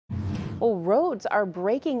Well, roads are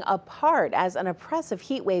breaking apart as an oppressive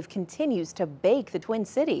heat wave continues to bake the Twin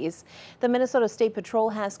Cities. The Minnesota State Patrol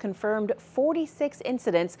has confirmed 46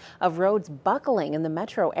 incidents of roads buckling in the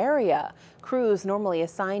metro area. Crews normally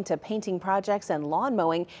assigned to painting projects and lawn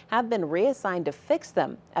mowing have been reassigned to fix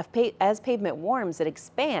them. As pavement warms, it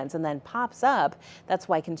expands and then pops up. That's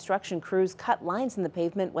why construction crews cut lines in the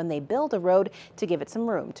pavement when they build a road to give it some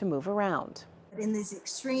room to move around. In these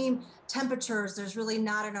extreme temperatures, there's really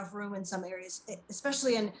not enough room in some areas,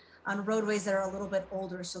 especially on roadways that are a little bit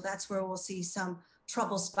older. So that's where we'll see some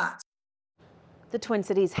trouble spots. The Twin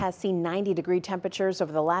Cities has seen 90-degree temperatures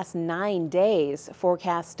over the last 9 days.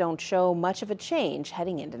 Forecasts don't show much of a change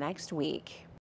heading into next week.